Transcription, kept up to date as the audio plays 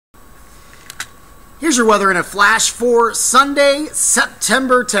Here's your weather in a flash for Sunday,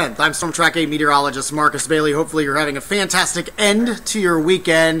 September 10th. I'm Storm Track 8 meteorologist Marcus Bailey. Hopefully you're having a fantastic end to your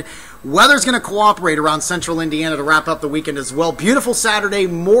weekend. Weather's going to cooperate around central Indiana to wrap up the weekend as well. Beautiful Saturday,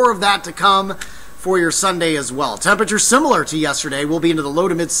 more of that to come for your Sunday as well. Temperatures similar to yesterday. We'll be into the low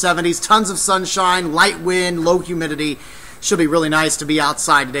to mid 70s, tons of sunshine, light wind, low humidity. Should be really nice to be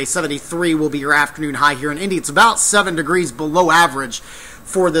outside today. 73 will be your afternoon high here in Indy. It's about 7 degrees below average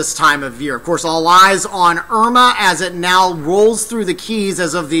for this time of year. Of course, all eyes on Irma as it now rolls through the Keys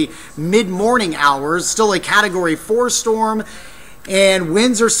as of the mid-morning hours. Still a Category 4 storm, and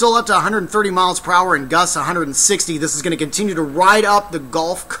winds are still up to 130 miles per hour and gusts 160. This is going to continue to ride up the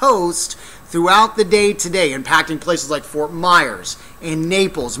Gulf Coast throughout the day today, impacting places like Fort Myers and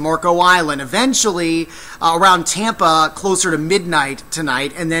Naples, Marco Island, eventually around Tampa closer to midnight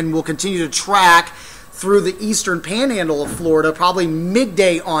tonight, and then we'll continue to track through the eastern panhandle of Florida, probably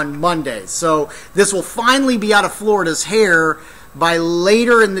midday on Monday. So this will finally be out of Florida's hair by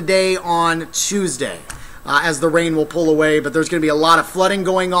later in the day on Tuesday as the rain will pull away. But there's going to be a lot of flooding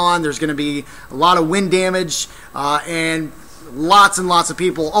going on. There's going to be a lot of wind damage and lots and lots of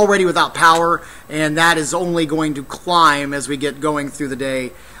people already without power. And that is only going to climb as we get going through the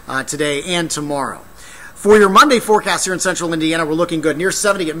day today and tomorrow. For your Monday forecast here in central Indiana, we're looking good. Near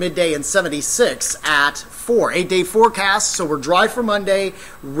 70 at midday and 76 at 4. 8-day forecast, so we're dry for Monday.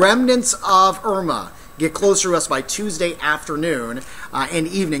 Remnants of Irma get closer to us by Tuesday afternoon and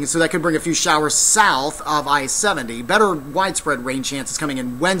evening, so that could bring a few showers south of I-70. Better widespread rain chances coming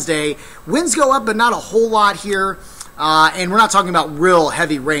in Wednesday. Winds go up, but not a whole lot here. And we're not talking about real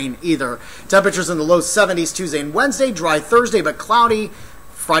heavy rain either. Temperatures in the low 70s Tuesday and Wednesday. Dry Thursday, but cloudy.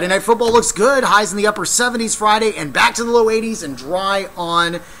 Friday Night Football looks good. Highs in the upper 70s Friday and back to the low 80s and dry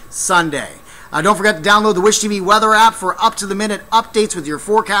on Sunday. Don't forget to download the Wish TV weather app for up-to-the-minute updates with your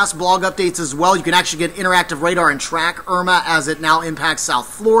forecast, blog updates as well. You can actually get interactive radar and track Irma as it now impacts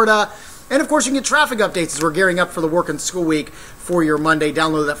South Florida. And, of course, you can get traffic updates as we're gearing up for the work and school week for your Monday.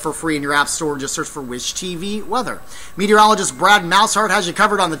 Download that for free in your app store. Just search for Wish TV Weather. Meteorologist Brad Mousehart has you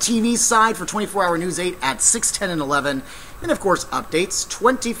covered on the TV side for 24-hour News 8 at 6, 10, and 11. And, of course, updates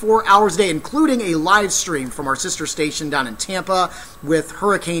 24 hours a day, including a live stream from our sister station down in Tampa with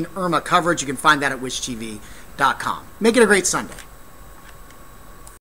Hurricane Irma coverage. You can find that at wishtv.com. Make it a great Sunday.